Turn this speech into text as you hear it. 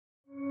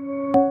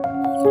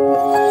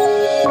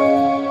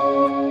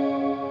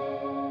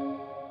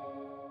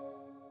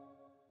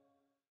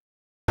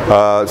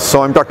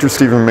So I'm Dr.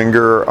 Stephen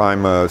Minger.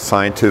 I'm a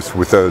scientist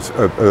with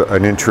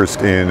an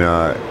interest in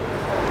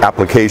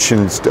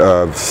applications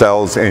of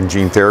cells and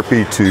gene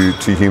therapy to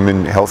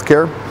human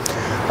healthcare.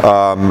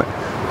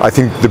 I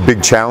think the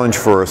big challenge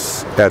for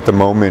us at the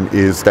moment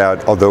is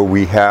that although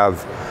we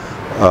have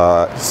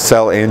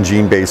cell and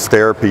gene-based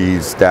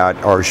therapies that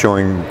are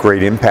showing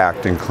great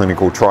impact in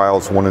clinical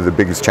trials, one of the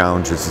biggest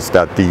challenges is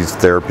that these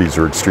therapies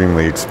are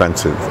extremely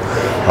expensive,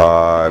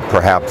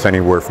 perhaps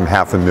anywhere from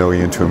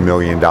 $500,000 to $1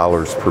 million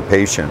per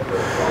patient.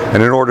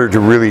 And in order to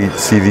really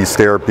see these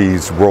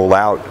therapies roll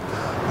out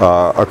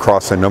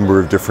across a number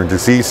of different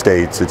disease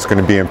states, it's going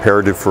to be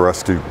imperative for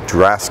us to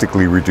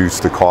drastically reduce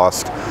the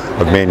cost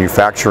of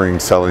manufacturing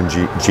cell and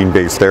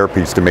gene-based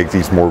therapies to make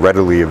these more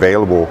readily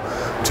available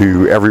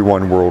to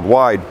everyone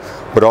worldwide,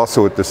 but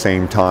also at the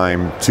same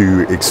time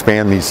to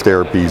expand these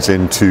therapies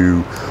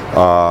into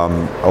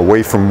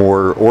away from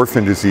more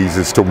orphan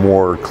diseases to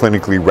more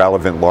clinically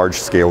relevant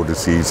large-scale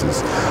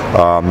diseases.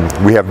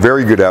 We have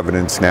very good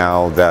evidence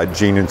now that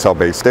gene and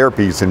cell-based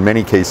therapies in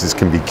many cases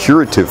can be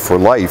curative for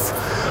life,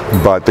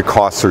 but the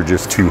costs are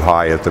just too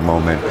high at the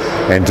moment,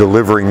 and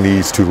delivering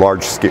these to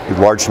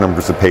large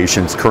numbers of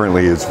patients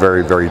currently is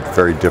very, very,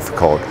 very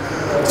difficult.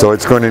 So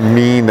it's going to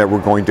mean that we're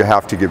going to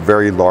have to get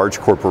very large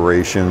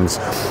corporations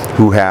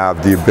who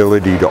have the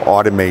ability to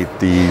automate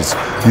these,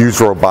 use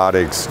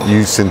robotics,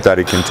 use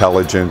synthetic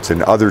intelligence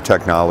and other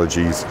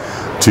technologies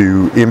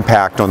to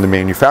impact on the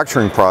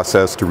manufacturing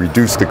process to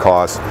reduce the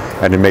cost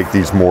and to make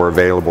these more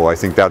available. I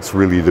think that's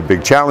really the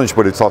big challenge,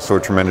 but it's also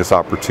a tremendous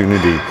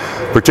opportunity,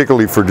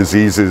 particularly for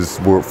diseases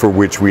for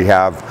which we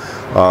have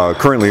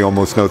currently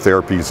almost no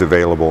therapies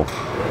available: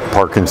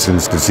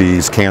 Parkinson's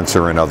disease,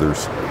 cancer, and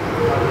others.